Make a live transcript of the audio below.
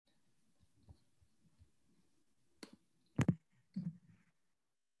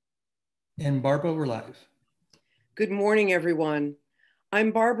And Barbara, we're live. Good morning, everyone.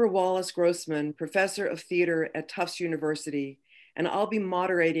 I'm Barbara Wallace Grossman, professor of theater at Tufts University, and I'll be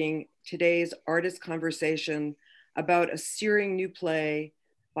moderating today's artist conversation about a searing new play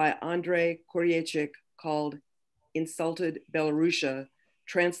by Andrei Kureichik called Insulted Belarussia,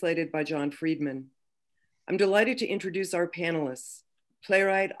 translated by John Freedman. I'm delighted to introduce our panelists,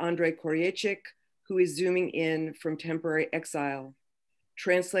 playwright Andrei Kureichik, who is zooming in from temporary exile,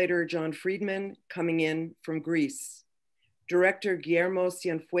 translator John Freedman, coming in from Greece, director Guillermo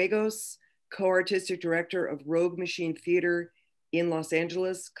Cienfuegos, co-artistic director of RogueMachine Theater in Los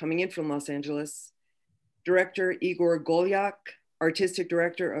Angeles, coming in from Los Angeles, director Igor Goylak, artistic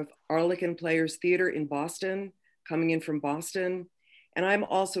director of Arlekin Players Theater in Boston, coming in from Boston, and I'm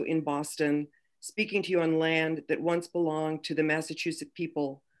also in Boston, speaking to you on land that once belonged to the Massachusetts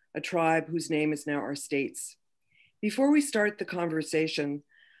people, a tribe whose name is now our state's. Before we start the conversation,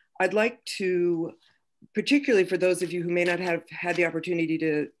 I'd like to, particularly for those of you who may not have had the opportunity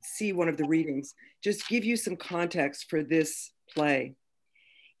to see one of the readings, just give you some context for this play.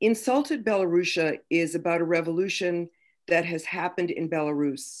 Insulted Belarussia is about a revolution that has happened in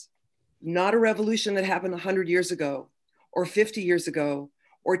Belarus, not a revolution that happened 100 years ago, or 50 years ago,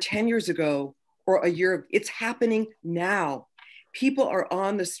 or 10 years ago, or a year. It's happening now. People are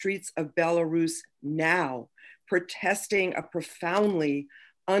on the streets of Belarus now, protesting a profoundly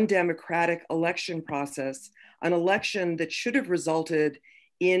undemocratic election process, an election that should have resulted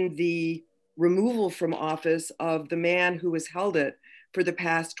in the removal from office of the man who has held it for the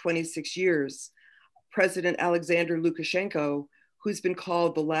past 26 years, President Alexander Lukashenko, who's been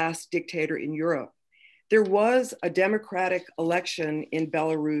called the last dictator in Europe. There was a democratic election in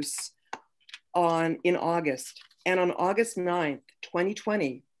Belarus in August, and on August 9th,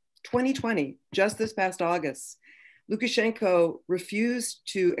 2020, just this past August, Lukashenko refused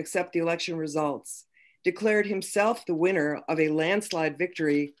to accept the election results, declared himself the winner of a landslide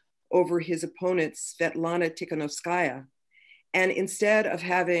victory over his opponent, Svetlana Tikhanovskaya. And instead of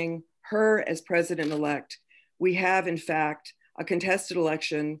having her as president-elect, we have, in fact, a contested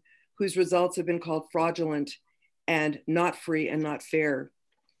election whose results have been called fraudulent and not free and not fair.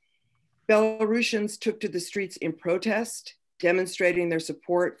 Belarusians took to the streets in protest, demonstrating their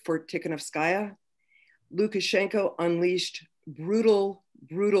support for Tikhanovskaya. Lukashenko unleashed brutal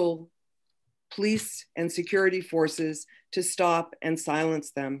police and security forces to stop and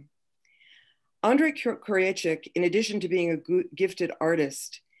silence them. Andrei Kureichik, in addition to being a gifted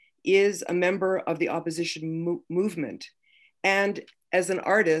artist, is a member of the opposition movement. And as an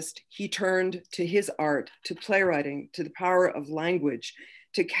artist, he turned to his art, to playwriting, to the power of language,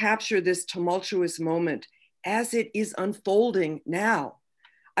 to capture this tumultuous moment as it is unfolding now.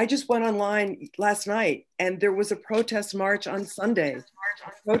 I just went online last night and there was a protest march on Sunday,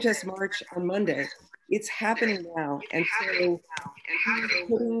 a protest march on Monday. It's happening now. And so he's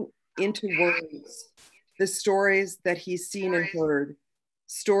putting into words the stories that he's seen and heard,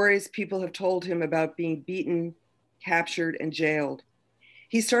 stories people have told him about being beaten, captured, and jailed.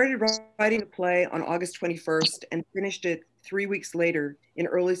 He started writing a play on August 21st and finished it 3 weeks later in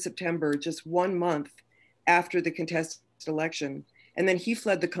early September, just 1 month after the contested election. And then he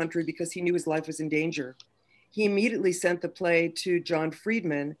fled the country because he knew his life was in danger. He immediately sent the play to John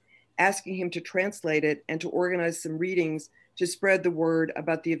Freedman, asking him to translate it and to organize some readings to spread the word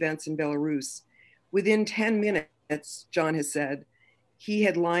about the events in Belarus. Within 10 minutes, John has said, he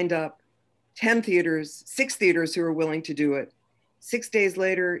had lined up 6 theaters who were willing to do it. 6 days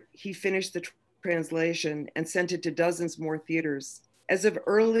later, he finished the translation and sent it to dozens more theaters. As of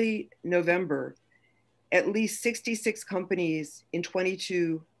early November, at least 66 companies in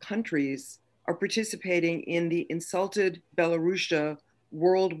 22 countries are participating in the Insulted Belarussia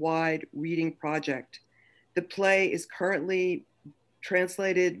worldwide reading project. The play is currently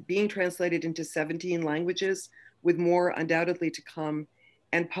being translated into 17 languages, with more undoubtedly to come,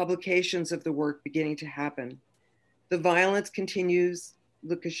 and publications of the work beginning to happen. The violence continues.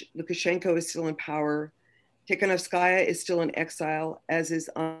 Lukashenko is still in power. Tikhanovskaya is still in exile, as is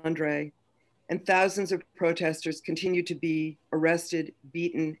Andrei. And thousands of protesters continue to be arrested,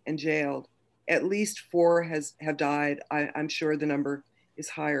 beaten, and jailed. At least 4 have died. I'm sure the number is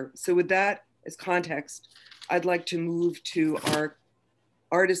higher. So with that as context, I'd like to move to our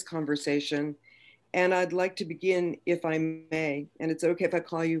artist conversation. And I'd like to begin, if I may, and it's okay if I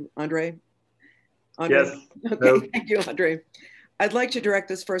call you Andrei? Andrei? Yes. Okay, no. Thank you, Andrei. I'd like to direct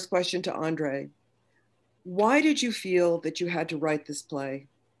this first question to Andrei. Why did you feel that you had to write this play?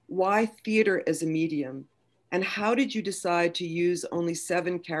 Why theater as a medium? And how did you decide to use only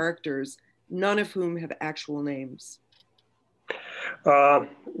 7 characters, none of whom have actual names? I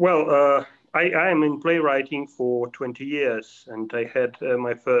am in playwriting for 20 years, and I had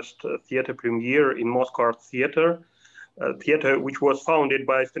my first theater premiere in Moscow Art Theater, which was founded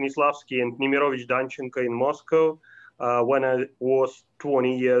by Stanislavski and Nemirovich Danchenko in Moscow when I was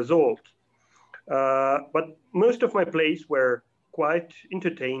 20 years old. But most of my plays were quite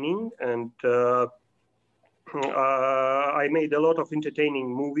entertaining, and I made a lot of entertaining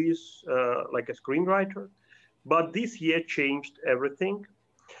movies like a screenwriter. But this year changed everything.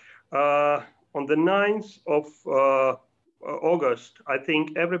 On the 9th of August, I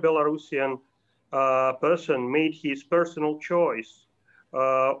think every Belarusian person made his personal choice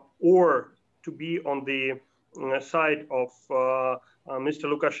or to be on the side of Mr.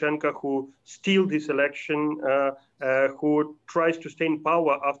 Lukashenko, who steals this election, who tries to stay in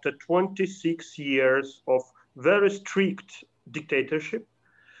power after 26 years of very strict dictatorship,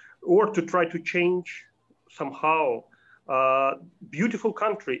 or to try to change somehow beautiful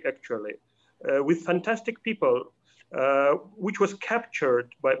country, actually, with fantastic people, which was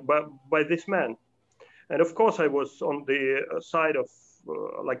captured by this man. And of course, I was on the side of,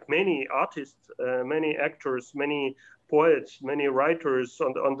 like many artists, many actors, many poets, many writers,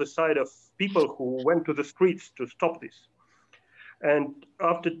 on the side of people who went to the streets to stop this. And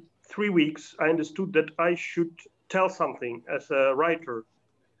after 3 weeks, I understood that I should tell something as a writer.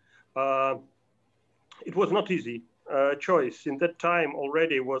 It was not easy choice. In that time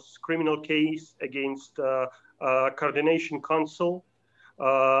already was criminal case against Coordination Council,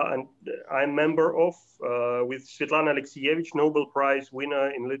 and I'm member of with Svetlana Alexeyevich, Nobel Prize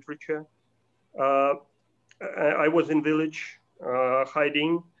winner in literature. I was in village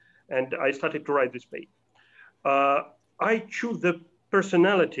hiding, and I started to write this play. I choose the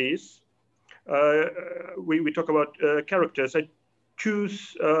personalities. We talk about characters. I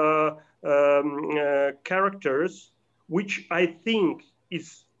choose characters which I think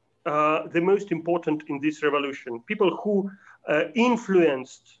is the most important in this revolution. People who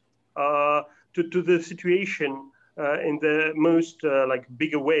influenced to the situation in the most like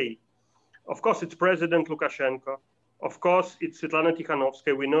bigger way. Of course, it's President Lukashenko. Of course, it's Svetlana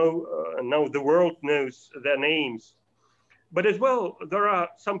Tikhanovskaya. We know now the world knows their names. But as well, there are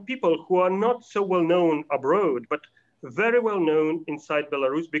some people who are not so well known abroad, but very well known inside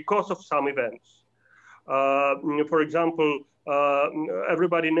Belarus because of some events. For example,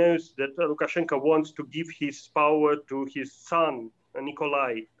 everybody knows that Lukashenko wants to give his power to his son,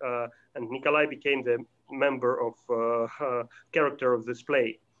 Nikolai, and Nikolai became the member of character of this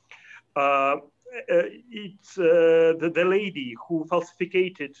play. It's the lady who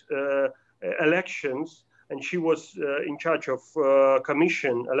falsified elections, and she was in charge of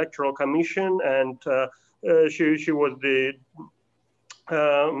electoral commission, and she was the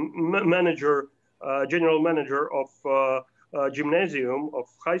manager, general manager of gymnasium of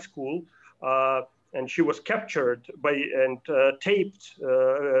high school, and she was captured and taped,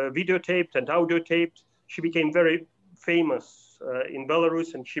 videotaped and audio taped. She became very famous in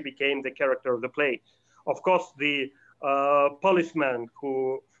Belarus, and she became the character of the play. Of course, the policeman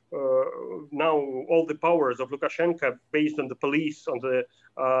who now all the powers of Lukashenko based on the police, on the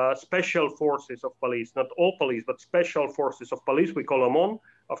special forces of police, not all police, but special forces of police, we call them on.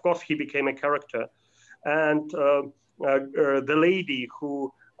 Of course, he became a character. And the lady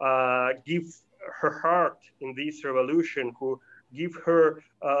who gives her heart in this revolution, who give her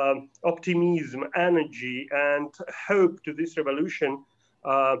optimism, energy, and hope to this revolution,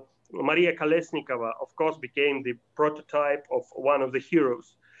 Maria Kolesnikova, of course, became the prototype of one of the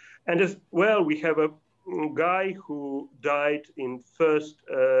heroes. And as well, we have a guy who died in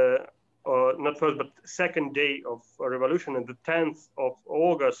not first, but second day of revolution, on the 10th of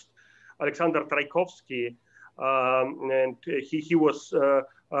August, Alexander Traikovsky, and he was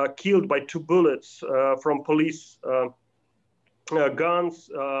killed by 2 bullets from police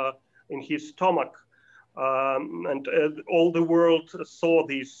guns in his stomach. And all the world saw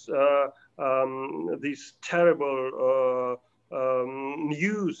this terrible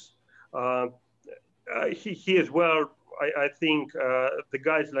news. He as well, I think the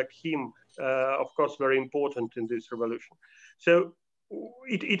guys like him, of course, very important in this revolution. So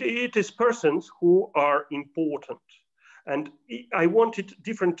it is persons who are important. And I wanted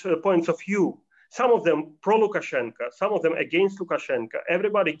different points of view. Some of them pro-Lukashenko, some of them against Lukashenko.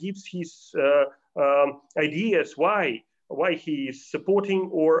 Everybody gives his ideas why he is supporting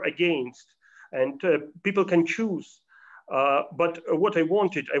or against. And people can choose. But what I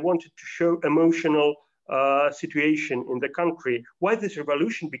wanted to show emotional situation in the country, why this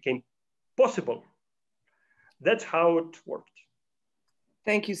revolution became possible. That's how it worked.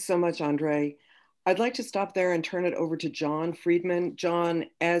 Thank you so much, Andrei. I'd like to stop there and turn it over to John Freedman. John,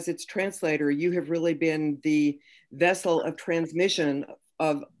 as its translator, you have really been the vessel of transmission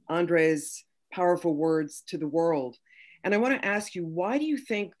of Andrei's powerful words to the world. And I want to ask you, why do you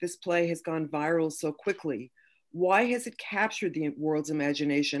think this play has gone viral so quickly? Why has it captured the world's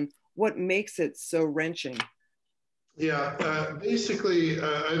imagination? What makes it so wrenching? Yeah, basically,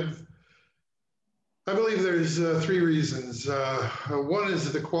 I believe there's three reasons. One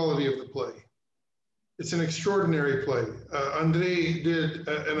is the quality of the play. It's an extraordinary play. Andrei did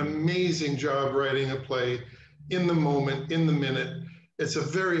an amazing job writing a play in the moment, in the minute. It's a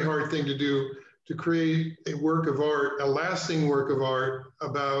very hard thing to do, to create a work of art, a lasting work of art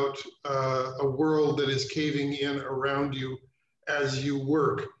about a world that is caving in around you as you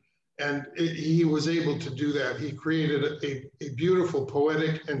work. And he was able to do that. He created a beautiful,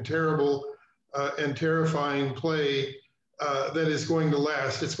 poetic, and terrible and terrifying play that is going to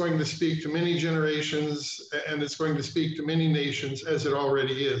last. It's going to speak to many generations, and it's going to speak to many nations, as it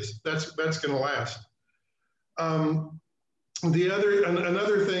already is. That's going to last.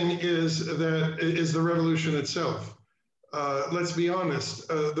 Another thing is the revolution itself. Let's be honest.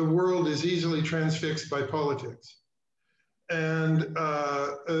 The world is easily transfixed by politics, and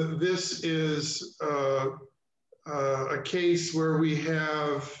this is a case where we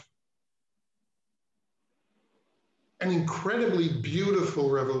have an incredibly beautiful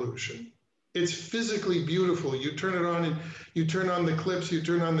revolution. It's physically beautiful. You turn it on and you turn on the clips, you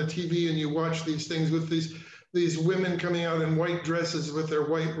turn on the TV and you watch these things with these women coming out in white dresses with their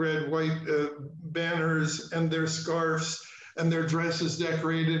white, red, white banners and their scarves and their dresses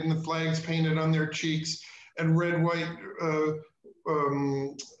decorated and the flags painted on their cheeks and red, white,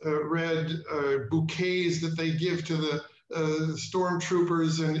 red bouquets that they give to the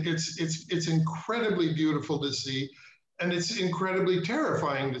stormtroopers. And it's incredibly beautiful to see. And it's incredibly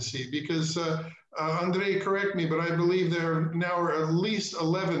terrifying to see because, Andrei, correct me, but I believe there now are at least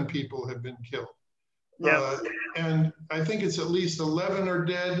 11 people have been killed. Yeah. And I think it's at least 11 are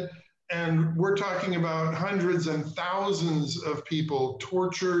dead. And we're talking about hundreds and thousands of people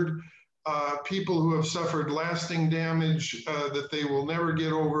tortured, people who have suffered lasting damage that they will never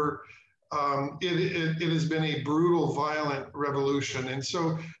get over. It has been a brutal, violent revolution. And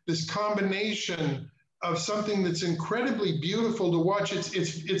so this combination of something that's incredibly beautiful to watch.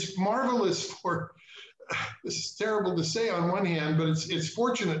 It's marvelous for, this is terrible to say on one hand, but it's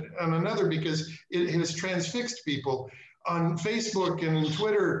fortunate on another because it has transfixed people. On Facebook and in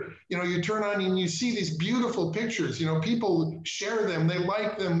Twitter, you know, you turn on and you see these beautiful pictures, you know, people share them, they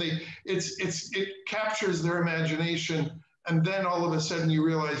like them, it captures their imagination. And then all of a sudden you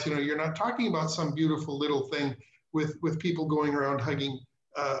realize, you know, you're not talking about some beautiful little thing with people going around hugging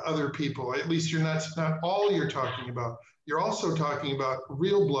other people. At least it's not all you're talking about. You're also talking about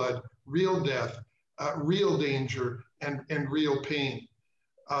real blood, real death, real danger, and real pain.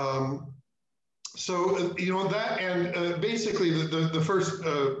 So, you know, that, and basically the first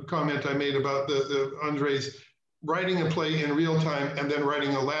comment I made about the Andrei's writing a play in real time and then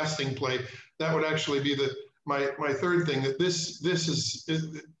writing a lasting play, that would actually be my third thing, that this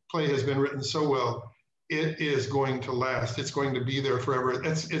play has been written so well. It is going to last. It's going to be there forever.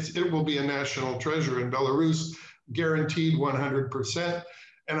 It will be a national treasure in Belarus, guaranteed 100%.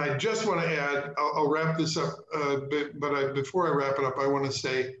 And I just want to add, I'll wrap this up, but before I wrap it up, I want to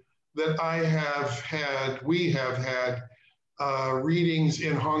say that we have had readings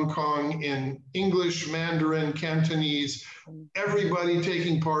in Hong Kong in English, Mandarin, Cantonese. Everybody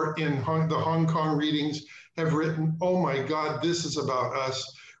taking part in the Hong Kong readings have written, oh my God, this is about us.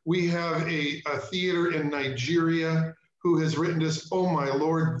 We have a theater in Nigeria who has written us, oh my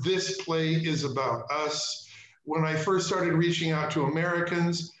Lord, this play is about us. When I first started reaching out to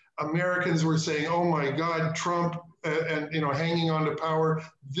Americans were saying, oh my God, Trump and you know, hanging on to power,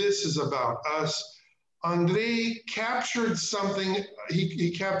 this is about us. Andrei captured something, he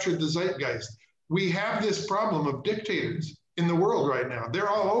captured the zeitgeist. We have this problem of dictators in the world right now. They're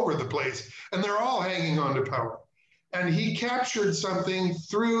all over the place and they're all hanging on to power. And he captured something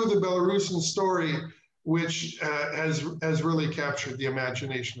through the Belarusian story, which has really captured the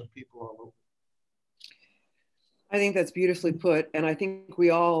imagination of people all over. I think that's beautifully put. And I think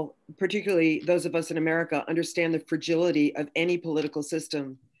we all, particularly those of us in America, understand the fragility of any political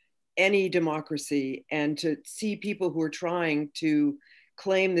system, any democracy, and to see people who are trying to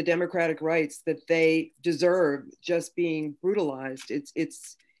claim the democratic rights that they deserve just being brutalized.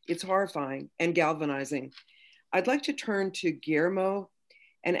 It's horrifying and galvanizing. I'd like to turn to Guillermo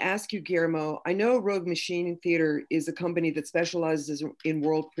and ask you, Guillermo, I know RogueMachine Theater is a company that specializes in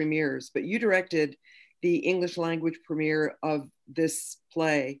world premieres, but you directed the English language premiere of this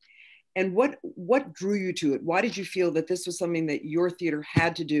play. And what drew you to it? Why did you feel that this was something that your theater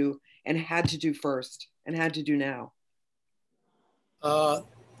had to do and had to do first and had to do now?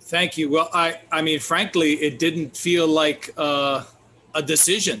 Thank you. Well, I mean, frankly, it didn't feel like a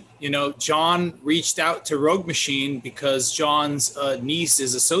decision. You know, John reached out to RogueMachine because John's niece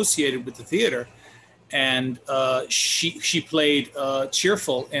is associated with the theater, and she played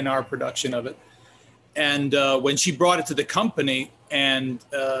Cheerful in our production of it. And when she brought it to the company and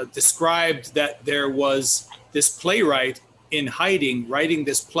described that there was this playwright in hiding writing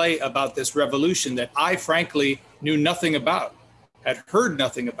this play about this revolution that I frankly knew nothing about, had heard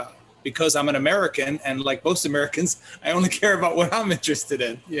nothing about, because I'm an American, and like most Americans, I only care about what I'm interested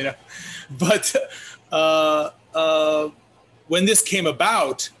in, you know. But when this came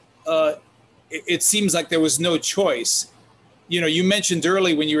about, it seems like there was no choice. You know, you mentioned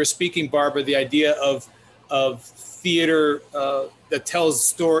early when you were speaking, Barbara, the idea of theater that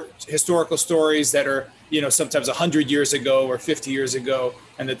tells historical stories that are, you know, sometimes 100 years ago or 50 years ago,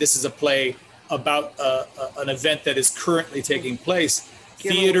 and that this is a play about an event that is currently taking place.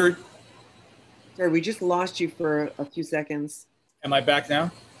 Theater. Sorry, we just lost you for a few seconds. Am I back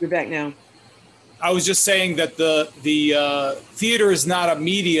now? You're back now. I was just saying that the theater is not a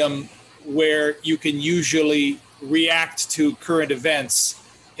medium where you can usually react to current events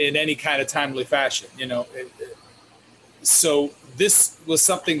in any kind of timely fashion, you know. So this was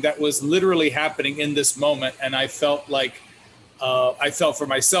something that was literally happening in this moment, and I felt like I felt for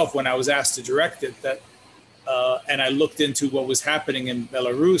myself when I was asked to direct it that, and I looked into what was happening in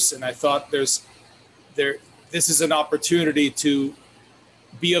Belarus, and I thought this is an opportunity to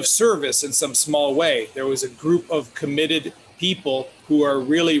be of service in some small way. There was a group of committed people who are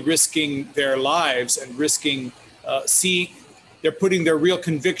really risking their lives and risking they're putting their real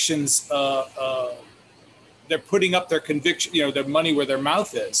convictions, they're putting up their conviction, you know, their money where their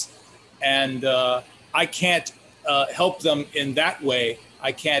mouth is. And I can't help them in that way.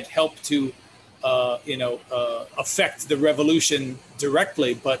 I can't help to, affect the revolution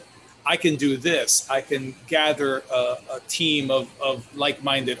directly, but I can do this. I can gather a team of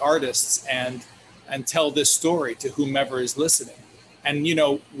like-minded artists and tell this story to whomever is listening. And, you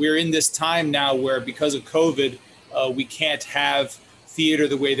know, we're in this time now where because of COVID, we can't have theater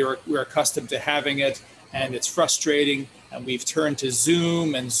the way we're accustomed to having it. And it's frustrating. And we've turned to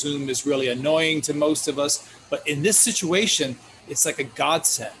Zoom, and Zoom is really annoying to most of us. But in this situation, it's like a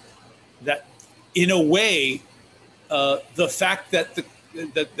godsend that, in a way, the fact that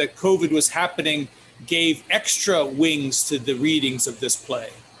that COVID was happening gave extra wings to the readings of this play,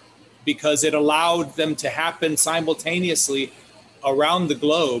 because it allowed them to happen simultaneously around the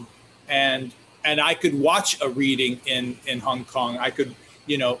globe. And I could watch a reading in Hong Kong. I could,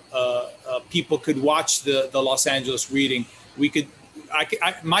 you know, people could watch the Los Angeles reading. In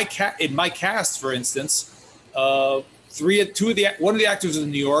my cast, for instance, one of the actors was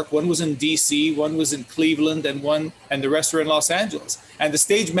in New York, one was in DC, one was in Cleveland, and the rest were in Los Angeles. And the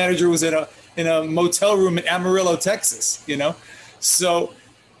stage manager was in a motel room in Amarillo, Texas, you know? So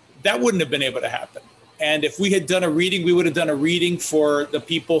that wouldn't have been able to happen. And if we had done a reading, we would have done a reading for the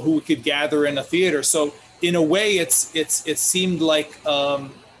people who could gather in a theater. So in a way, it seemed like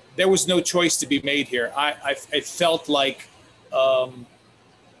there was no choice to be made here. It felt like a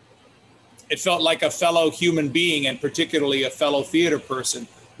fellow human being, and particularly a fellow theater person,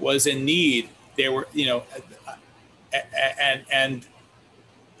 was in need. They were, you know, and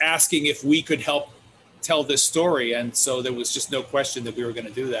asking if we could help tell this story. And so there was just no question that we were going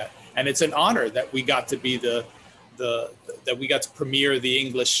to do that. And it's an honor that we got to be that we got to premiere the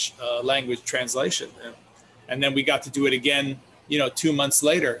English language translation. And then we got to do it again, you know, 2 months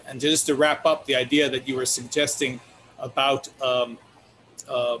later. And just to wrap up the idea that you were suggesting about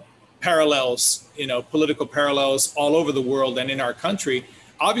parallels, you know, political parallels all over the world and in our country.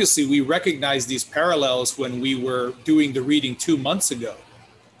 Obviously, we recognized these parallels when we were doing the reading 2 months ago.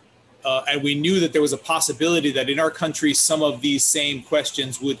 And we knew that there was a possibility that in our country, some of these same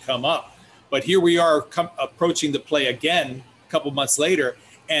questions would come up. But here we are approaching the play again a couple months later.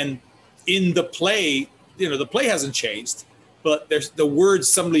 And in the play, you know, the play hasn't changed, but there's the words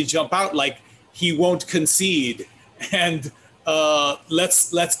suddenly jump out like, he won't concede. And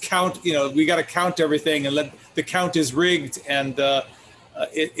let's count, you know, we got to count everything, and the count is rigged. And I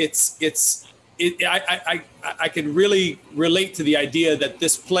can really relate to the idea that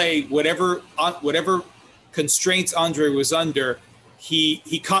this play, whatever constraints Andrei was under,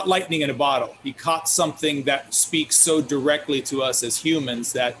 he caught lightning in a bottle. He caught something that speaks so directly to us as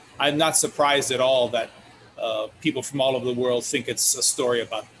humans that I'm not surprised at all that people from all over the world think it's a story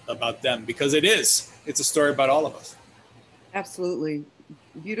about them, because it is. It's a story about all of us. Absolutely.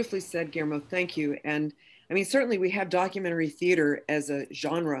 Beautifully said, Guillermo. Thank you. And I mean, certainly we have documentary theater as a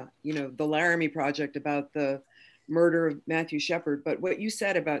genre, you know, the Laramie Project about the murder of Matthew Shepard. But what you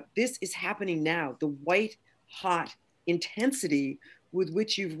said about this is happening now, the white hot intensity with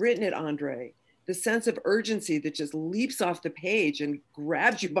which you've written it, Andrei, the sense of urgency that just leaps off the page and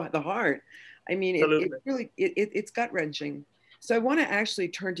grabs you by the heart. I mean, it's gut wrenching. So I want to actually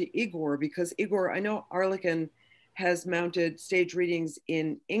turn to Igor, because Igor, I know Arlekin has mounted stage readings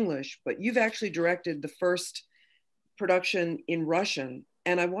in English, but you've actually directed the first production in Russian.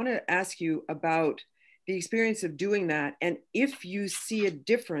 And I want to ask you about the experience of doing that, and if you see a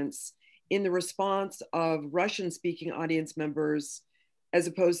difference in the response of Russian-speaking audience members as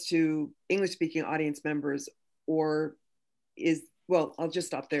opposed to English-speaking audience members, or is, well, I'll just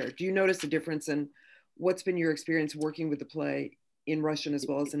stop there. Do you notice a difference, and what's been your experience working with the play in Russian as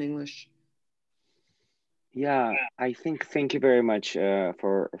well as in English? Yeah, I think, thank you very much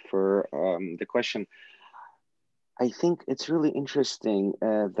for the question. I think it's really interesting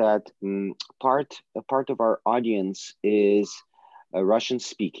that part of our audience is Russian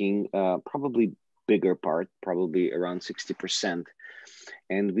speaking, probably bigger part, probably around 60%.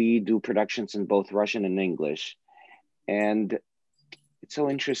 And we do productions in both Russian and English. And it's so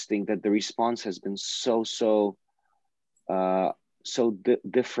interesting that the response has been so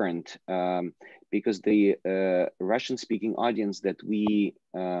different, because the Russian-speaking audience that we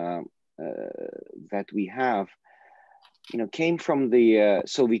have, you know, came from the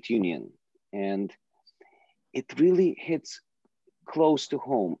Soviet Union, and it really hits close to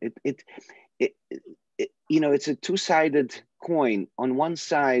home. It you know, it's a two-sided coin. On one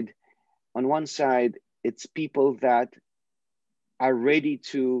side, it's people that are ready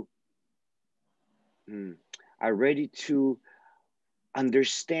to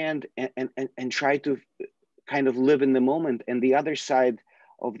understand and try to kind of live in the moment. And the other side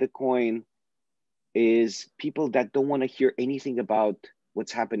of the coin is people that don't want to hear anything about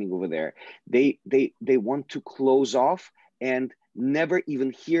what's happening over there. They want to close off and never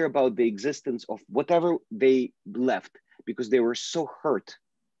even hear about the existence of whatever they left, because they were so hurt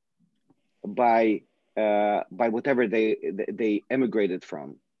by whatever they emigrated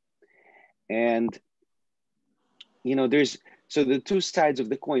from. And you know, there's so the two sides of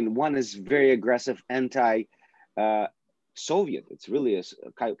the coin. One is very aggressive anti Soviet. It's really a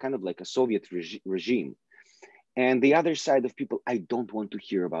kind of like a Soviet regime. And the other side of people, I don't want to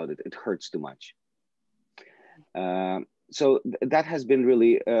hear about it. It hurts too much. So that has been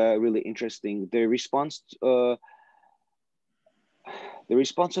really, really interesting. The response of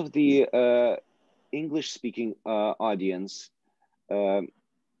the English-speaking audience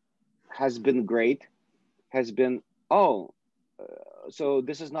has been great. Has been, oh, so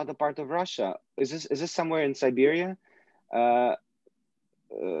this is not a part of Russia. Is this somewhere in Siberia?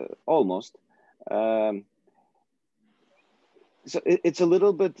 Almost. So it's a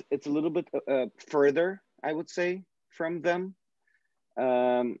little bit further, I would say, from them.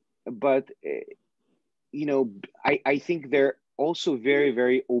 But you know, I think they're also very,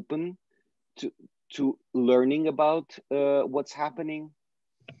 very open to learning about what's happening.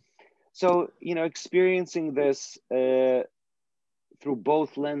 So, you know, experiencing this through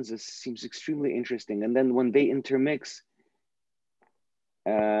both lenses seems extremely interesting. And then when they intermix,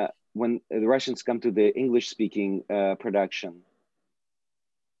 when the Russians come to the English-speaking production,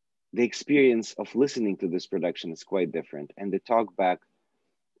 the experience of listening to this production is quite different. And the talk back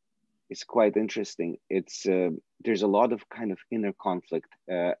is quite interesting. It's there's a lot of kind of inner conflict,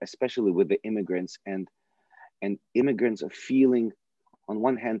 especially with the immigrants, and immigrants are feeling, on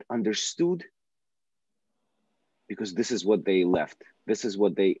one hand, understood, because this is what they left. This is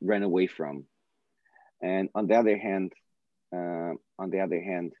what they ran away from. And on the other hand,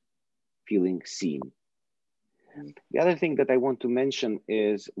 feeling seen. The other thing that I want to mention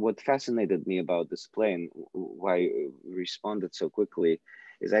is what fascinated me about this play and why I responded so quickly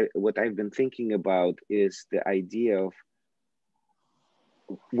is what I've been thinking about is the idea of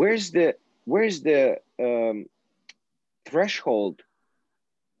where's the threshold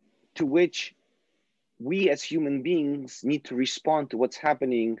to which we as human beings need to respond to what's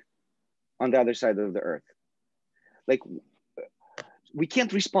happening on the other side of the earth. Like, we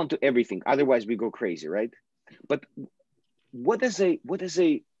can't respond to everything, otherwise we go crazy, right? But what is a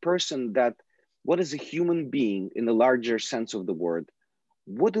person that, what is a human being in the larger sense of the word?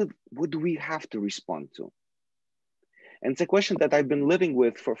 What do we have to respond to? And it's a question that I've been living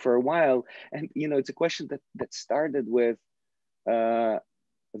with for a while. And, you know, it's a question that started with the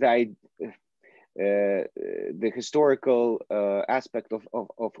historical aspect of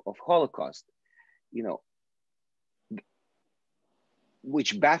Holocaust. You know,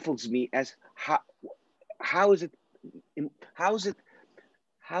 which baffles me as how is it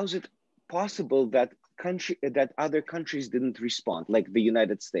possible that other countries didn't respond, like the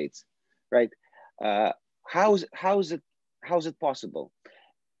United States, right? How is it possible?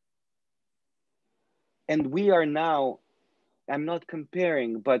 And we are now, I'm not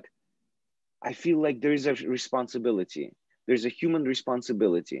comparing, but I feel like there is a responsibility. There's a human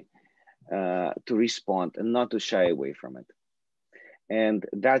responsibility to respond and not to shy away from it. And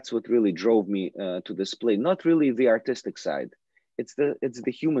that's what really drove me to this play. Not really the artistic side. It's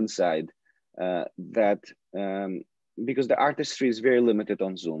the human side that, because the artistry is very limited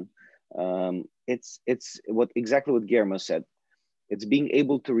on Zoom. It's exactly what Guillermo said. It's being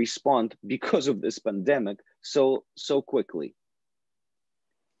able to respond because of this pandemic so quickly,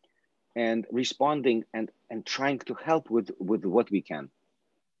 and responding and trying to help with what we can.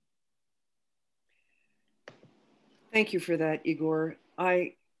 Thank you for that, Igor.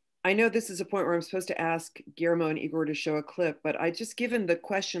 I know this is a point where I'm supposed to ask Guillermo and Igor to show a clip, but given the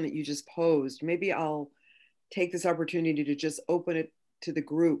question that you just posed, maybe I'll take this opportunity to just open it to the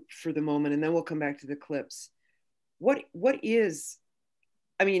group for the moment, and then we'll come back to the clips. What is,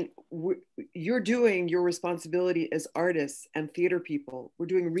 I mean, you're doing your responsibility as artists and theater people. We're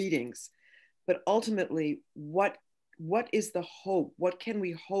doing readings, but ultimately, what is the hope? What can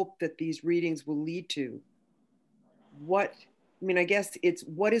we hope that these readings will lead to? I guess it's,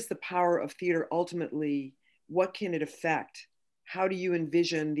 what is the power of theater ultimately? What can it affect? How do you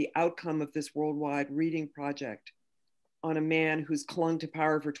envision the outcome of this worldwide reading project on a man who's clung to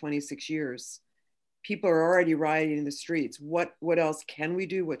power for 26 years? People are already rioting in the streets. What else can we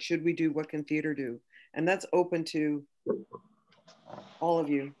do? What should we do? What can theater do? And that's open to all of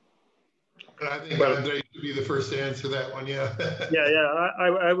you. I think Andrei should be the first to answer that one, yeah.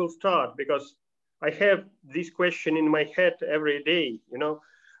 I will start, because I have this question in my head every day, you know.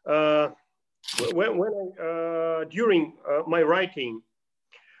 During my writing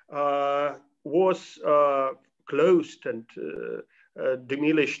was closed and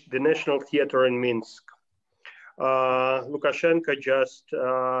demolished the National Theater in Minsk. Lukashenko just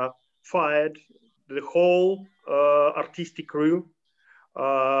fired the whole artistic crew,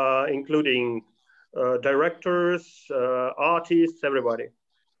 including directors, artists, everybody.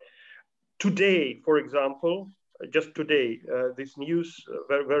 Today, for example, just today, this news,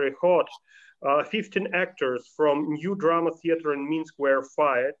 very, very hot, 15 actors from New Drama Theater in Minsk were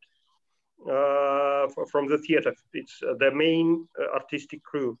fired from the theater. It's the main artistic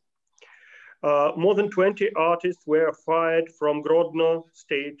crew. More than 20 artists were fired from Grodno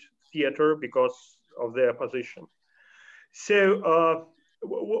State Theater because of their position. So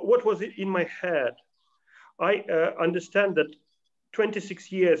what was it in my head? I understand that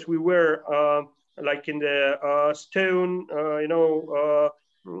 26 years we were like in the stone,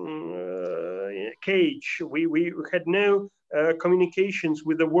 cage. We had no communications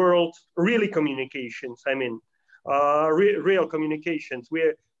with the world, really communications, I mean, real communications.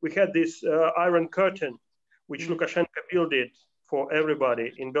 We had this iron curtain, which Lukashenko built it for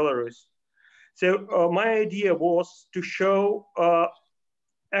everybody in Belarus. So my idea was to show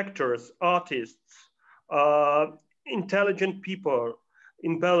actors, artists, intelligent people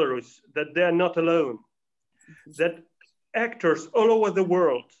in Belarus that they're not alone, that actors all over the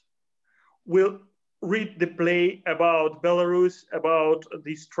world will read the play about Belarus, about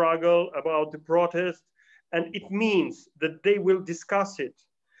the struggle, about the protest, and it means that they will discuss it.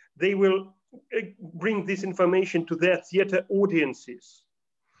 They will bring this information to their theater audiences.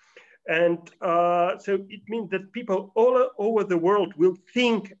 And so it means that people all over the world will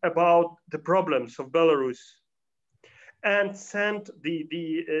think about the problems of Belarus and send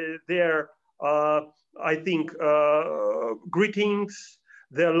their, I think, greetings,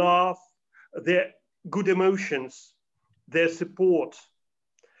 their love, their good emotions, their support.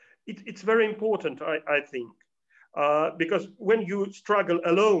 It's very important, I think, because when you struggle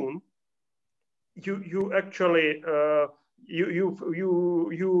alone, you actually you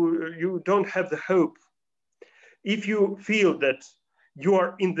don't have the hope. If you feel that you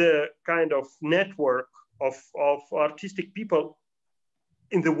are in the kind of network of artistic people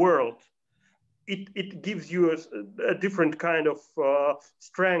in the world, it gives you a different kind of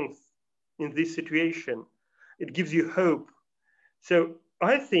strength in this situation. It gives you hope. So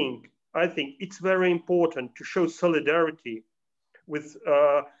I think it's very important to show solidarity with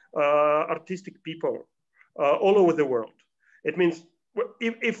artistic people all over the world. It means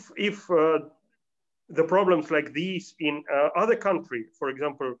if the problems like these in other countries, for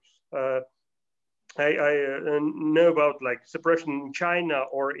example, I know about like suppression in China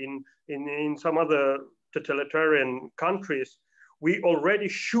or in some other totalitarian countries we already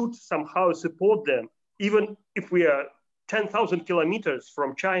should somehow support them, even if we are 10,000 kilometers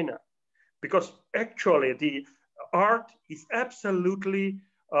from China, because actually the art is absolutely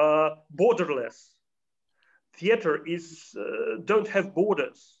borderless. Theater is don't have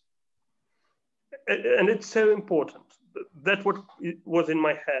borders, and it's so important. That's what was in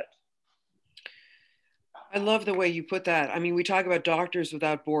my head. I love the way you put that. I mean, we talk about doctors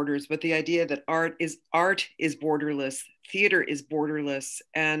without borders, but the idea that art is borderless, theater is borderless,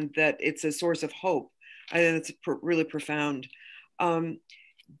 and that it's a source of hope. I think that's really profound.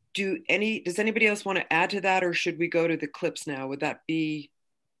 Does anybody else want to add to that, or should we go to the clips now? Would that be?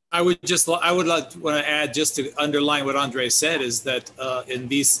 I would want to add, just to underline what Andrei said, is that in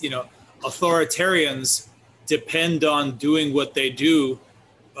these, authoritarians depend on doing what they do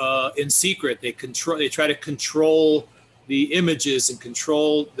in secret. They try to control the images and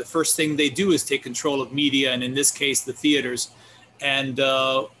control. The first thing they do is take control of media, and in this case, the theaters. And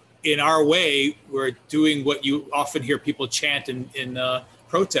in our way, we're doing what you often hear people chant in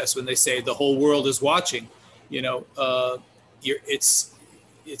protests when they say the whole world is watching.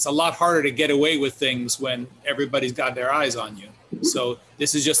 It's a lot harder to get away with things when everybody's got their eyes on you. So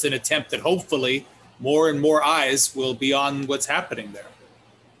this is just an attempt that hopefully more and more eyes will be on what's happening there.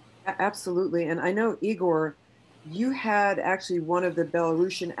 Absolutely. And I know, Igor, you had actually one of the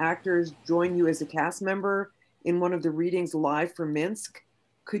Belarusian actors join you as a cast member in one of the readings live from Minsk.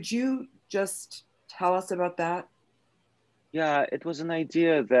 Could you just tell us about that? Yeah, it was an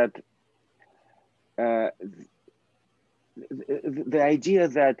idea that the idea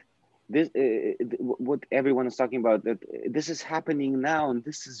that this, what everyone is talking about, that this is happening now and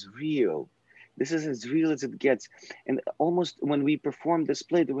this is real. This is as real as it gets. And almost when we performed this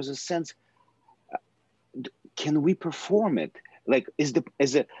play, there was a sense, can we perform it? Like, is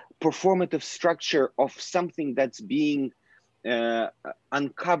a performative structure of something that's being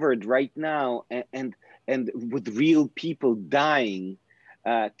uncovered right now and with real people dying,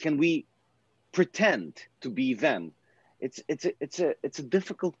 can we pretend to be them? It's a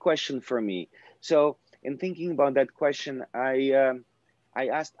difficult question for me. So in thinking about that question, I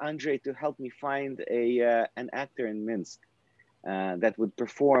asked Andrei to help me find an actor in Minsk that would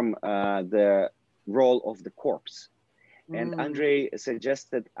perform the role of the corpse. And Andrei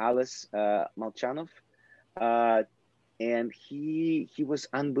suggested Alice Molchanov, and he was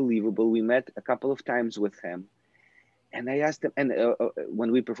unbelievable. We met a couple of times with him, and I asked him. And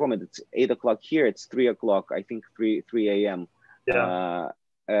when we perform it, it's 8 o'clock here. It's 3 o'clock, I think 3 a.m.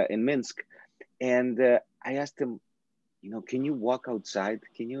 In Minsk. And I asked him, can you walk outside?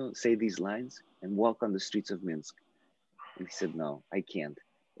 Can you say these lines and walk on the streets of Minsk? And he said, no, I can't.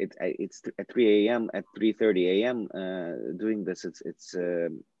 It's at 3 a.m. at 3:30 a.m. Doing this. It's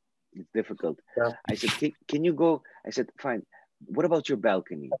difficult. Yeah. I said, can you go? I said, fine. What about your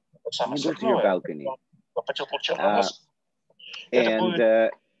balcony? Can you go to your balcony?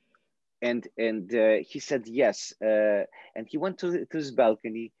 And he said yes. And he went to his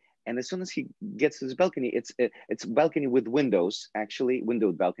balcony. And as soon as he gets to his balcony, it's a balcony with windows, actually,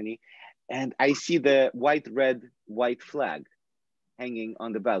 windowed balcony. And I see the white flag hanging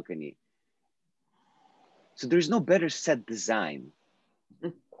on the balcony. So there's no better set design.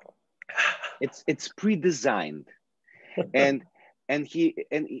 It's pre-designed. And I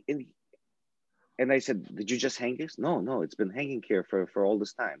said, did you just hang this? No, it's been hanging here for all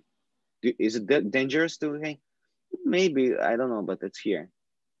this time. Is it dangerous to hang? Maybe, I don't know, but it's here.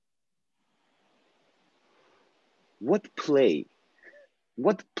 What play?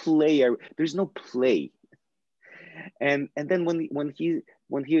 There's no play. And then when he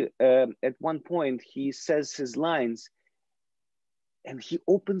at one point he says his lines, and he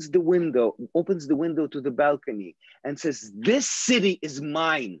opens the window to the balcony and says, "This city is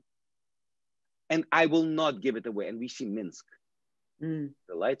mine, and I will not give it away." And we see Minsk, the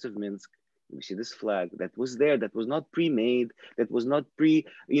lights of Minsk. We see this flag that was there, that was not pre-made, that was not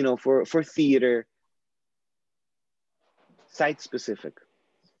for theater, site specific.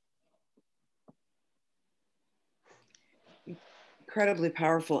 Incredibly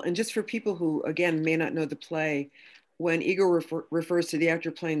powerful. And just for people who, again, may not know the play, when Igor refers to the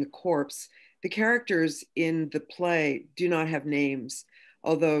actor playing the corpse, the characters in the play do not have names,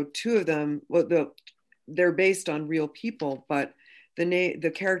 although two of them, they're based on real people, but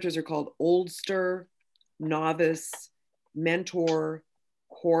the characters are called oldster, novice, mentor,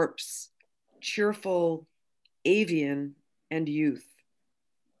 corpse, cheerful, avian, and youth.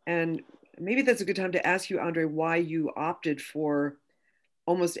 And maybe that's a good time to ask you, Andrei, why you opted for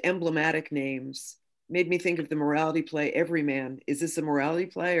almost emblematic names. Made me think of the morality play Everyman. Is this a morality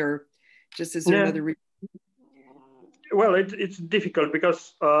play, or just is there another reason? well, it's difficult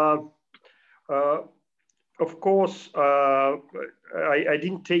because, of course, I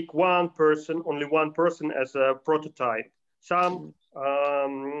didn't take only one person as a prototype. Some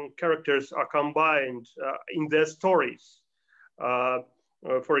characters are combined in their stories.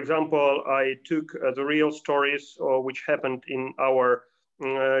 For example, I took the real stories which happened in our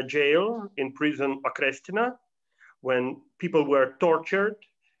jail, in prison Okrestina, when people were tortured,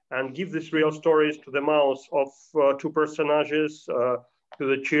 and give these real stories to the mouths of two personages, to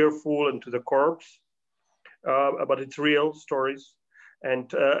the cheerful and to the corpse. But it's real stories.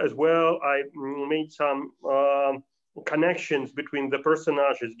 And as well, I made some connections between the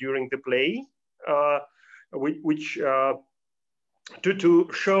personages during the play, which to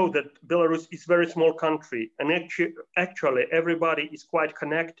show that Belarus is a very small country, and actually everybody is quite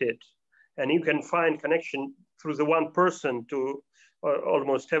connected, and you can find connection through the one person to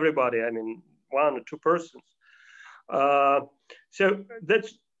almost everybody. I mean, one or two persons. So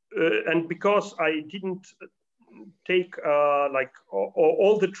that's and because I didn't take like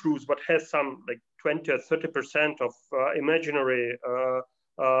all the truths, but has some like 20 or 30% of imaginary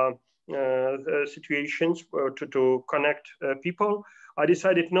situations to connect people, I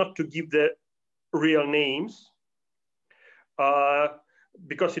decided not to give the real names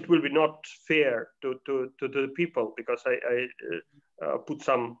because it will be not fair to the people, because I put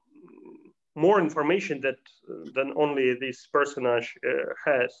some more information than only this personage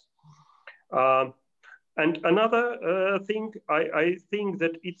has. And another thing, I think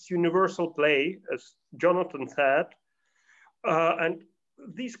that it's universal play, as Jonathan said, and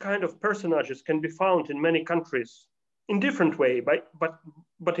these kind of personages can be found in many countries in different way,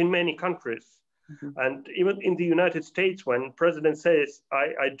 but in many countries. Mm-hmm. And even in the United States, when president says,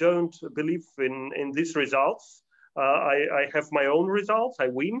 I don't believe in these results, I have my own results, I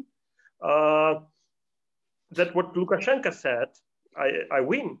win. That what Lukashenko said, I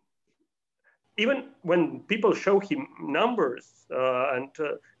win. Even when people show him numbers and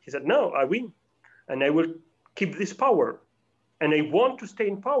he said, no, I win and I will keep this power and I want to stay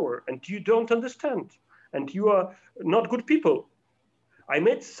in power and you don't understand and you are not good people. I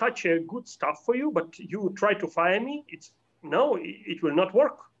made such a good stuff for you, but you try to fire me. No, it will not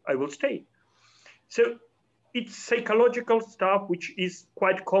work. I will stay. So it's psychological stuff, which is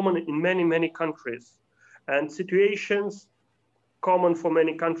quite common in many, many countries and situations common for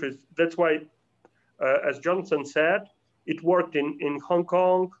many countries. That's why, as Johnson said, it worked in Hong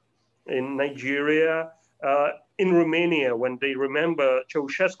Kong, in Nigeria, in Romania when they remember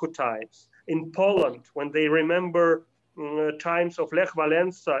Ceausescu times, in Poland when they remember times of Lech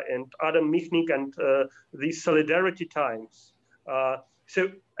Walesa and Adam Michnik and these solidarity times.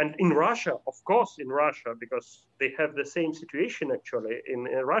 And in Russia, of course, in Russia, because they have the same situation actually in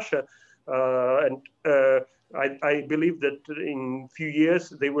Russia. I believe that in a few years,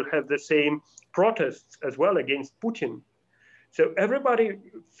 they will have the same protests as well against Putin. So everybody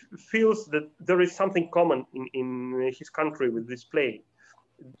feels that there is something common in his country with this play.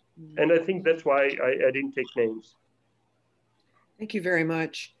 And I think that's why I didn't take names. Thank you very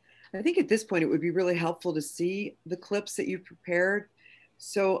much. I think at this point, it would be really helpful to see the clips that you've prepared.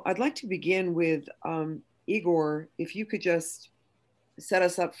 So I'd like to begin with Igor, if you could just set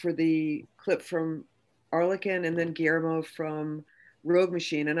us up for the clip from Arlekin and then Guillermo from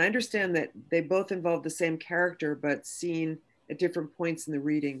RogueMachine. And I understand that they both involve the same character, but seen at different points in the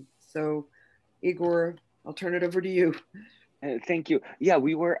reading. So Igor, I'll turn it over to you. Thank you. Yeah,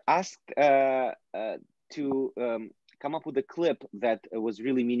 we were asked to come up with a clip that was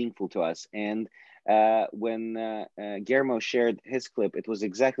really meaningful to us. And when Guillermo shared his clip, it was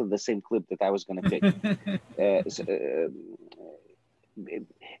exactly the same clip that I was going to pick.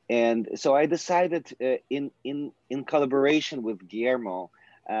 And so I decided in collaboration with Guillermo,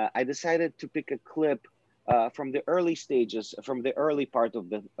 I decided to pick a clip from the early stages, from the early part of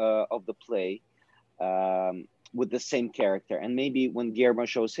the play, with the same character. And maybe when Guillermo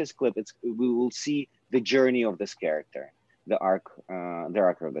shows his clip, we will see the journey of this character, the arc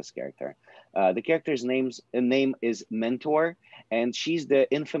of this character. The character's name is Mentor, and she's the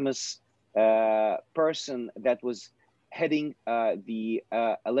infamous person that was heading the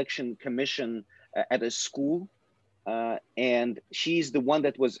election commission at a school. And she's the one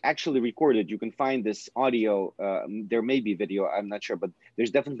that was actually recorded. You can find this audio. There may be video, I'm not sure, but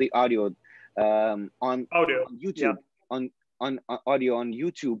there's definitely audio on YouTube, yeah. on audio on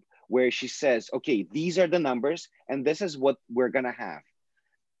YouTube, where she says, okay, these are the numbers and this is what we're gonna have.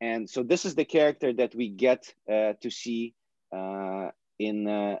 And so this is the character that we get to see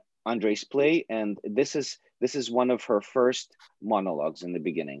in Andrei's play. And this is one of her first monologues in the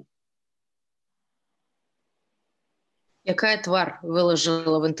beginning. Якая тварь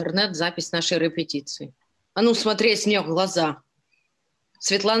выложила в интернет запись нашей репетиции? А ну, смотреть мне в глаза.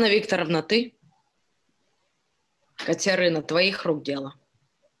 Светлана Викторовна, ты? Катерина, твоих рук дело.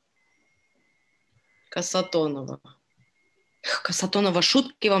 Касатонова. Касатонова,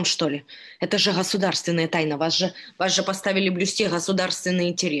 шутки вам, что ли? Это же государственная тайна. Вас же поставили блюсти государственный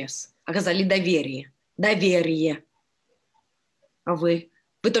интерес. Оказали доверие. Доверие. А вы?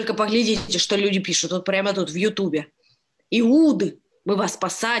 Вы только поглядите, что люди пишут. Вот прямо тут в Ютубе. Иуды, мы вас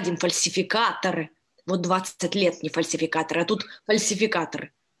посадим, фальсификаторы. Вот 20 лет не фальсификаторы, а тут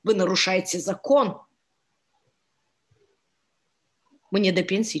фальсификаторы. Вы нарушаете закон. Мне до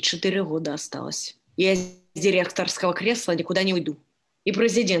пенсии 4 года осталось. Я из директорского кресла никуда не уйду. И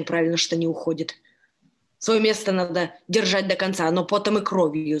президент правильно, что не уходит. Свое место надо держать до конца. Оно потом и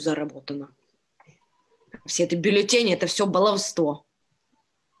кровью заработано. Все эти бюллетени, это все баловство.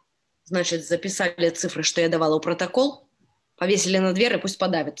 Значит, записали цифры, что я давала в протокол, повесили на дверь и пусть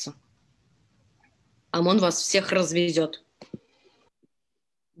подавится. ОМОН вас всех развезет.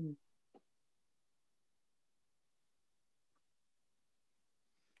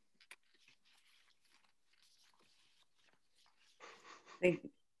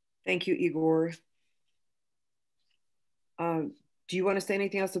 Thank you, Igor. Do you want to say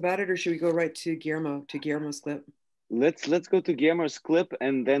anything else about it, or should we go right to Guillermo's clip? Let's go to Guillermo's clip,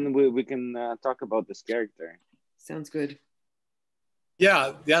 and then we can talk about this character. Sounds good.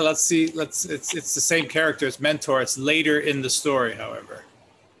 Yeah. Let's see. It's the same character as Mentor. It's later in the story, however.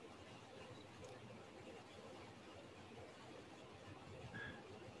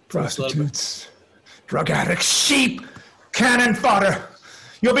 Prostitutes, drug addicts, sheep, cannon fodder.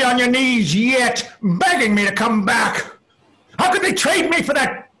 You'll be on your knees yet, begging me to come back. How could they trade me for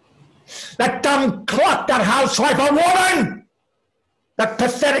that dumb clock, that housewife, a woman? That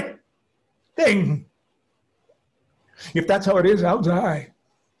pathetic thing. If that's how it is, I'll die.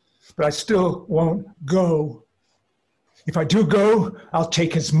 But I still won't go. If I do go, I'll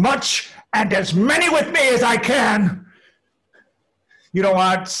take as much and as many with me as I can. You don't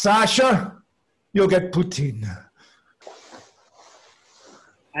want Sasha? You'll get Putin.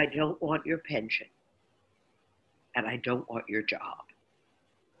 I don't want your pension. And I don't want your job.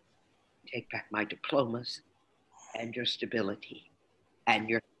 Take back my diplomas and your stability and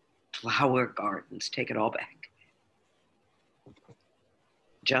your flower gardens. Take it all back.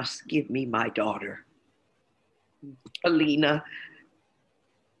 Just give me my daughter, Alina.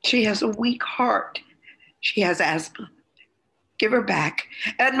 She has a weak heart. She has asthma. Give her back.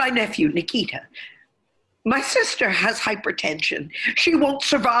 And my nephew, Nikita. My sister has hypertension. She won't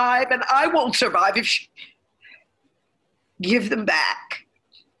survive, and I won't survive if she... Give them back.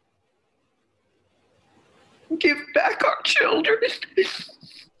 Give back our children.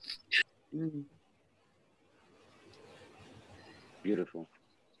 Beautiful.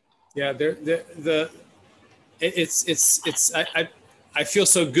 Yeah, I feel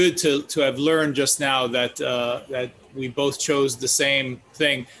so good to have learned just now that that we both chose the same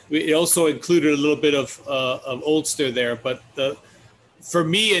thing. It also included a little bit of OLDSTER there, but for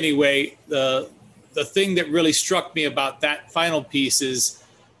me anyway, the thing that really struck me about that final piece is,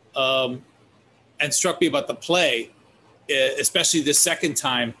 and struck me about the play, especially the second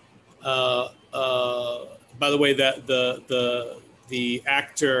time. By the way, that the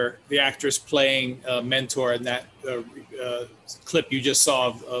actress playing Mentor in that clip you just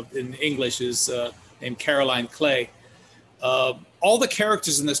saw in English is named Caroline Clay. All the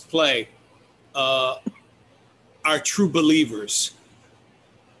characters in this play are true believers.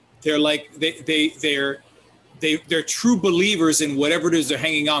 They're like they're true believers in whatever it is they're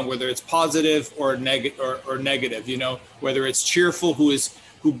hanging on, whether it's positive or negative. You know, whether it's cheerful,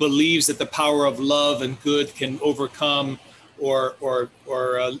 who believes that the power of love and good can overcome, or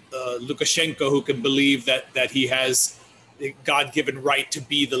Lukashenko, who can believe that he has a God-given right to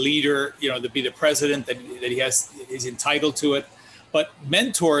be the leader, you know, to be the president, that he's entitled to it. But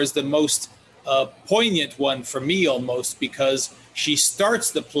Mentor is the most poignant one for me, almost, because she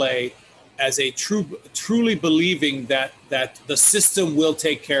starts the play as a truly believing that the system will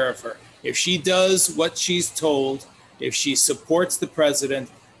take care of her. If she does what she's told, if she supports the president,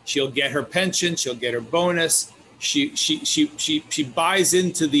 she'll get her pension, she'll get her bonus. She buys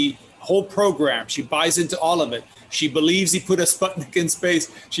into the whole program. She buys into all of it. She believes he put a Sputnik in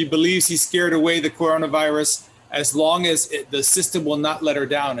space. She believes he scared away the coronavirus, as long as the system will not let her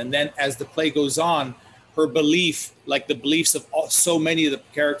down. And then as the play goes on, her belief, like the beliefs of so many of the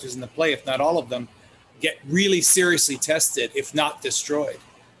characters in the play, if not all of them, get really seriously tested, if not destroyed.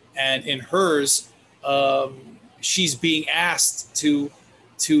 And in hers, she's being asked to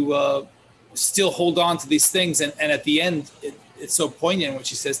still hold on to these things. And at the end, it's so poignant when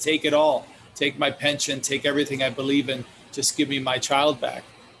she says, take it all, take my pension, take everything I believe in, just give me my child back.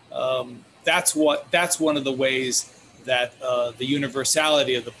 That's one of the ways that the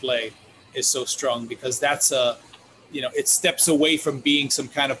universality of the play is so strong, because that's it steps away from being some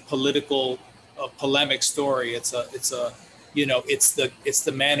kind of political polemic story. It's the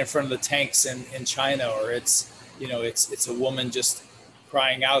man in front of the tanks in China, or it's a woman just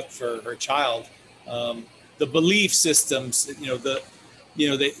crying out for her child. The belief systems, the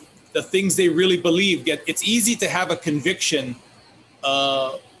things they really believe it's easy to have a conviction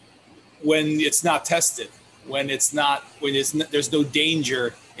when it's not tested, when there's no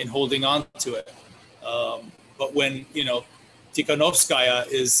danger in holding on to it. But when Tikhanovskaya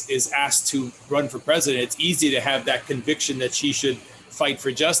is asked to run for president, it's easy to have that conviction that she should fight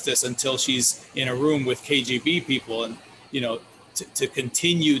for justice until she's in a room with KGB people, and to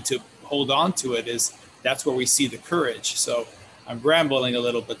continue to hold on to it that's where we see the courage. So I'm rambling a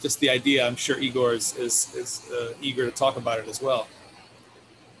little, but just the idea, I'm sure Igor is eager to talk about it as well.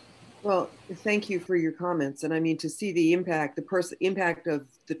 Well, thank you for your comments. And I mean, to see the impact, impact of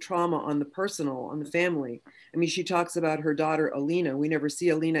the trauma on the personal, on the family. I mean, she talks about her daughter, Alina. We never see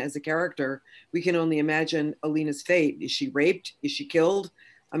Alina as a character. We can only imagine Alina's fate. Is she raped? Is she killed?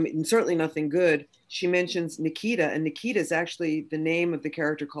 I mean, certainly nothing good. She mentions Nikita, and Nikita is actually the name of the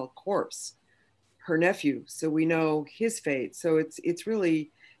character called Corpse, her nephew. So we know his fate. So it's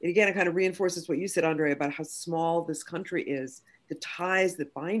really, again, it kind of reinforces what you said, Andrei, about how small this country is, the ties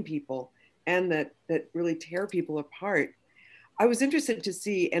that bind people and that really tear people apart. I was interested to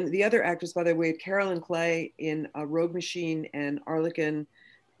see, and the other actors, by the way, Carolyn Clay in RogueMachine and Arlekin,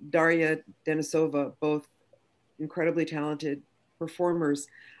 Daria Denisova, both incredibly talented performers.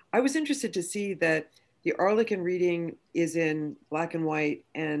 I was interested to see that the Arlekin reading is in black and white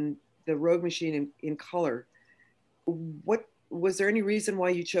and the RogueMachine in color. Was there any reason why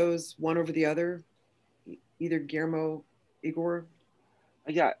you chose one over the other? Either Guillermo, Igor?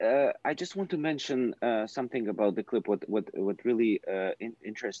 Yeah, I just want to mention something about the clip. What really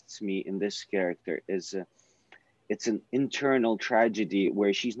interests me in this character is it's an internal tragedy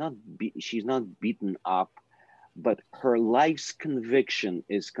where she's not beaten up, but her life's conviction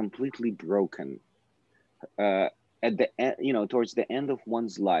is completely broken. At the end, towards the end of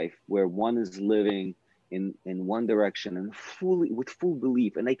one's life, where one is living in one direction and with full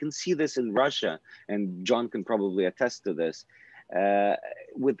belief, and I can see this in Russia, and John can probably attest to this.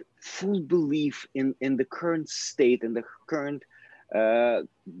 With full belief in the current state and the current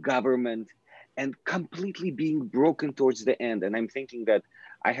government, and completely being broken towards the end. And I'm thinking that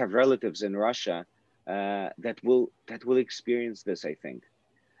I have relatives in Russia that will experience this, I think.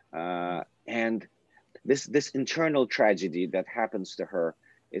 And this internal tragedy that happens to her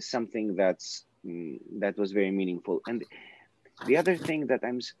is something that was very meaningful. And the other thing that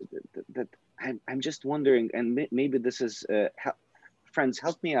I'm just wondering, and maybe this is, friends,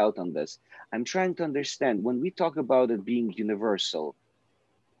 help me out on this. I'm trying to understand, when we talk about it being universal,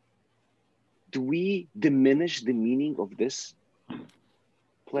 do we diminish the meaning of this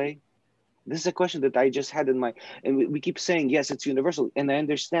play? This is a question that I just had in my, and we keep saying, yes, it's universal. And I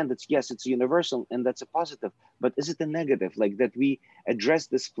understand that, yes, it's universal, and that's a positive, but is it a negative? Like that we address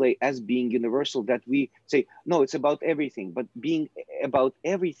this play as being universal, that we say, no, it's about everything, but being about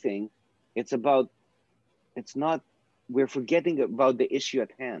everything, we're forgetting about the issue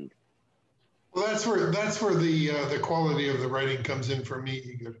at hand. Well, that's where the quality of the writing comes in for me,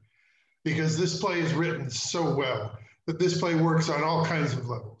 Igor, because this play is written so well that this play works on all kinds of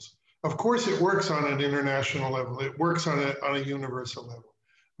levels. Of course, it works on an international level. It works on a universal level.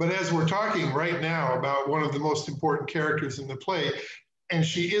 But as we're talking right now about one of the most important characters in the play, and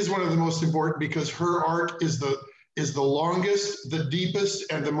she is one of the most important because her arc is the longest, the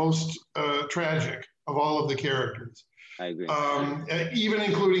deepest, and the most tragic of all of the characters. I agree. Even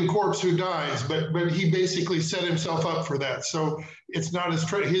including Corpse, who dies, but he basically set himself up for that. So it's not as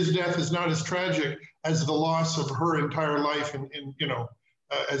his death is not as tragic as the loss of her entire life, and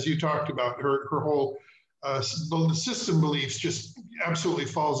as you talked about, her whole system beliefs just absolutely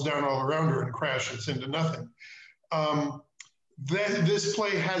falls down all around her and crashes into nothing. This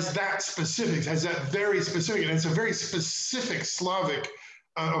play has that specifics, has that very specific, and it's a very specific Slavic,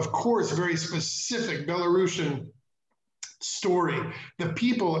 of course, very specific Belarusian story. The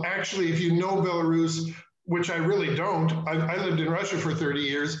people actually, if you know Belarus, which I really don't, I lived in Russia for 30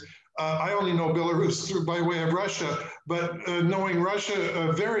 years. I only know Belarus by way of Russia, but knowing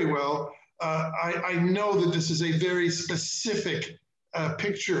Russia very well, I know that this is a very specific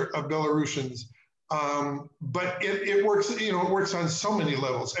picture of Belarusians. But it works, it works on so many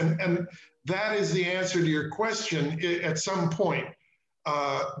levels. And that is the answer to your question at some point,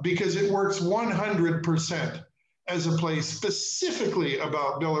 because it works 100% as a play specifically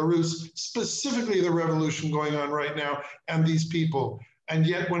about Belarus, specifically the revolution going on right now and these people. And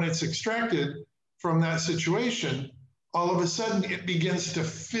yet when it's extracted from that situation, all of a sudden it begins to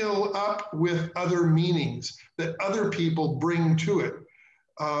fill up with other meanings that other people bring to it.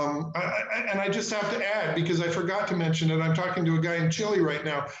 And I just have to add, because I forgot to mention it, I'm talking to a guy in Chile right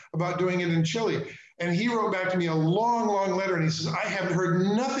now about doing it in Chile. And he wrote back to me a long, long letter, and he says, I haven't heard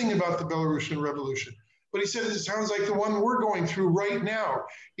nothing about the Belarusian Revolution. But he said, it sounds like the one we're going through right now.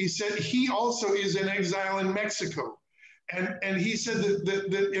 He said he also is in exile in Mexico. And he said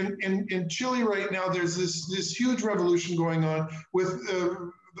that in Chile right now, there's this huge revolution going on with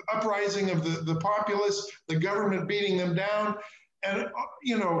the uprising of the populace, the government beating them down. And,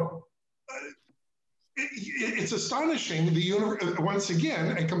 you know, it's astonishing, once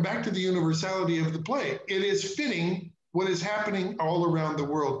again, I come back to the universality of the play. It is fitting what is happening all around the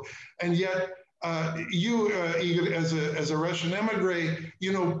world. And yet, you, Igor, as a Russian emigre,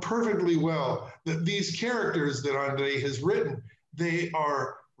 you know perfectly well that these characters that Andrei has written, they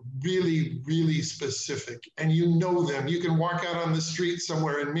are really, really specific. And you know them. You can walk out on the street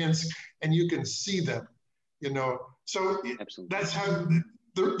somewhere in Minsk and you can see them, you know. So that's how,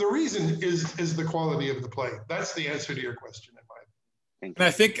 the reason is the quality of the play. That's the answer to your question, in my opinion.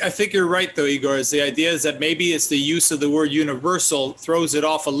 And I think you're right, though, Igor. Is the idea is that maybe it's the use of the word universal throws it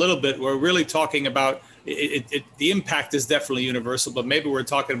off a little bit. We're really talking about the impact is definitely universal, but maybe we're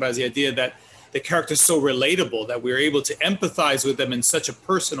talking about the idea that the character is so relatable that we're able to empathize with them in such a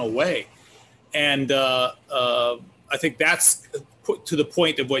personal way. And I think that's to the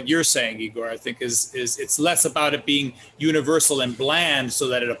point of what you're saying, Igor. I think is it's less about it being universal and bland so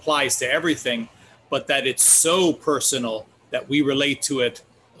that it applies to everything, but that it's so personal that we relate to it.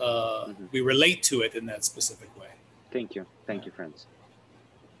 We relate to it in that specific way. Thank you, friends.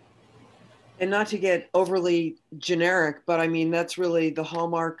 And not to get overly generic, but I mean, that's really the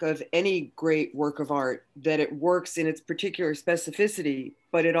hallmark of any great work of art, that it works in its particular specificity,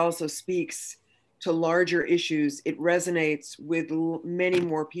 but it also speaks to larger issues. It resonates with many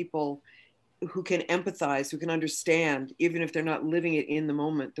more people who can empathize, who can understand, even if they're not living it in the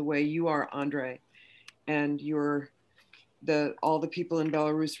moment the way you are, Andrei, and all the people in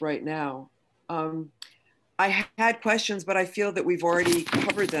Belarus right now. I had questions, but I feel that we've already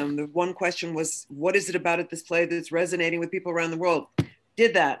covered them. The one question was, what is it about it, this play, that's resonating with people around the world?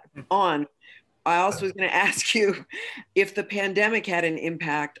 Did that on. I also was going to ask you if the pandemic had an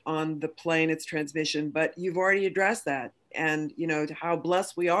impact on the play and its transmission, but you've already addressed that. And, you know, how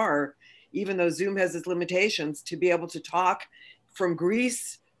blessed we are, even though Zoom has its limitations, to be able to talk from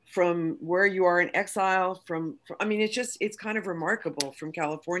Greece, from where you are in exile, I mean, it's kind of remarkable, from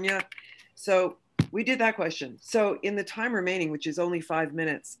California. So we did that question. So in the time remaining, which is only 5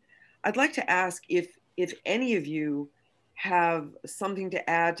 minutes, I'd like to ask if any of you have something to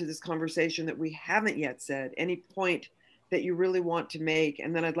add to this conversation that we haven't yet said, any point that you really want to make.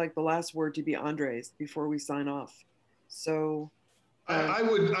 And then I'd like the last word to be Andrei's before we sign off. So I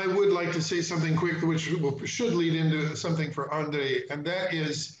would like to say something quick, which should lead into something for Andrei, and that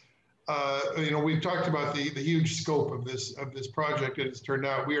is, you know, we've talked about the huge scope of this project that has turned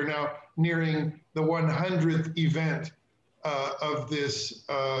out. We are now nearing the 100th event of this,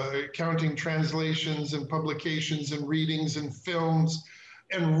 counting translations and publications and readings and films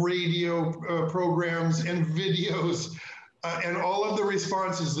and radio programs and videos and all of the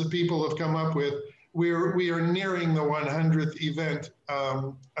responses that people have come up with. We are nearing the 100th event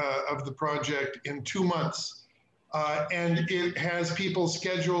of the project in 2 months. And it has people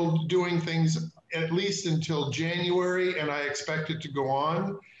scheduled doing things at least until January, and I expect it to go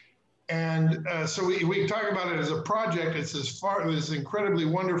on. And so we talk about it as a project. It's this incredibly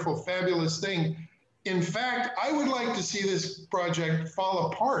wonderful, fabulous thing. In fact, I would like to see this project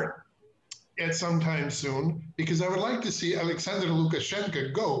fall apart at some time soon, because I would like to see Alexander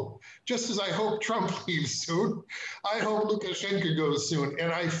Lukashenko go. Just as I hope Trump leaves soon, I hope Lukashenko goes soon.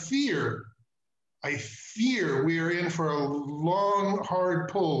 And I fear we are in for a long, hard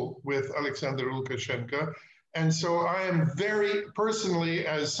pull with Alexander Lukashenko. And so I am very personally,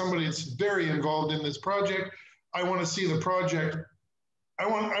 as somebody that's very involved in this project, I want to see the project. I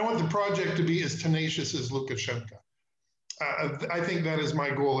want the project to be as tenacious as Lukashenko. I think that is my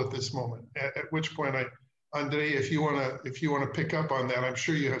goal at this moment. At which point, Andrei, if you want to pick up on that, I'm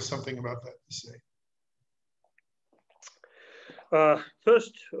sure you have something about that to say.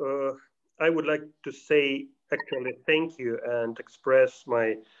 First, I would like to say actually thank you and express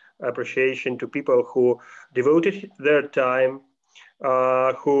my appreciation to people who devoted their time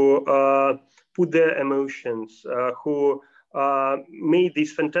who put their emotions, who made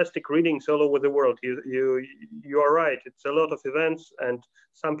these fantastic readings all over the world. You are right. It's a lot of events, and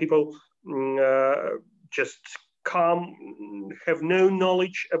some people just come, have no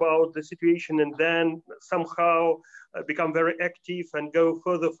knowledge about the situation, and then somehow become very active and go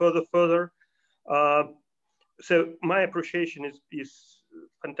further. So my appreciation is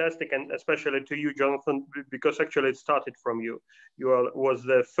fantastic, and especially to you, Jonathan, because actually it started from you. You was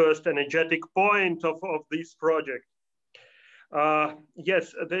the first energetic point of this project.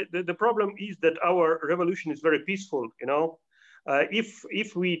 Yes, the problem is that our revolution is very peaceful, you know.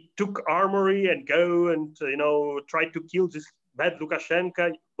 If we took armory and go and try to kill this bad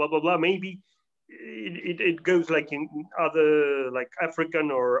Lukashenko, blah blah blah, maybe it goes like in other, like African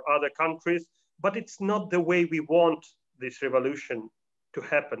or other countries, but it's not the way we want this revolution to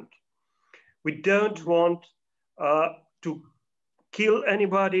happen. We don't want to kill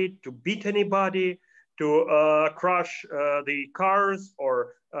anybody, to beat anybody, to crush the cars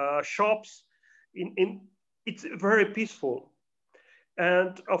or shops. It's very peaceful.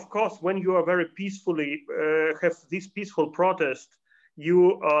 And of course, when you are very peacefully have this peaceful protest,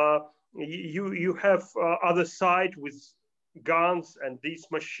 you have other side with guns and these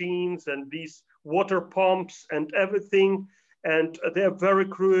machines and these water pumps and everything, and they are very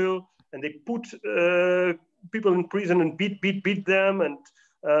cruel, and they put people in prison and beat them, and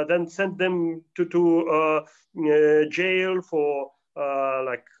then send them to jail for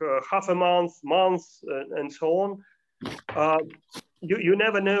like half a month, and so on. You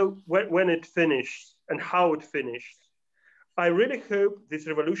never know when it finishes and how it finishes. I really hope this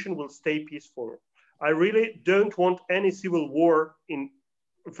revolution will stay peaceful. I really don't want any civil war in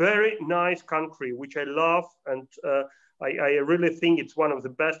a very nice country, which I love, and I really think it's one of the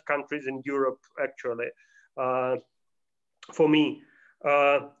best countries in Europe, actually, for me.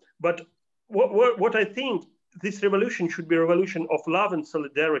 But what I think, this revolution should be a revolution of love and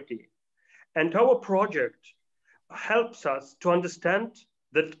solidarity. And our project helps us to understand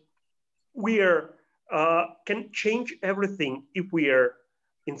that we can change everything if we are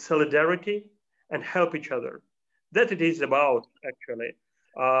in solidarity and help each other. That it is about, actually,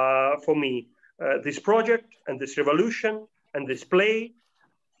 for me. This project and this revolution and this play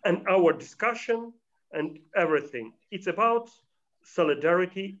and our discussion and everything. It's about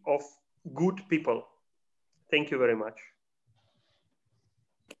solidarity of good people. Thank you very much.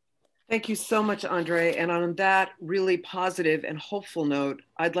 Thank you so much, Andrei. And on that really positive and hopeful note,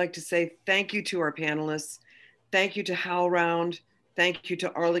 I'd like to say thank you to our panelists. Thank you to HowlRound. Thank you to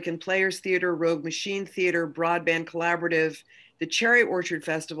Arlekin Players Theater, RogueMachine Theater, Broadband Collaborative, the Cherry Orchard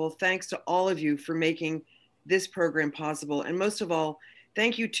Festival. Thanks to all of you for making this program possible. And most of all,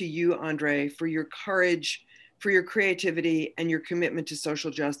 thank you to you, Andrei, for your courage, for your creativity, and your commitment to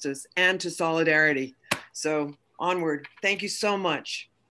social justice and to solidarity. So onward. Thank you so much.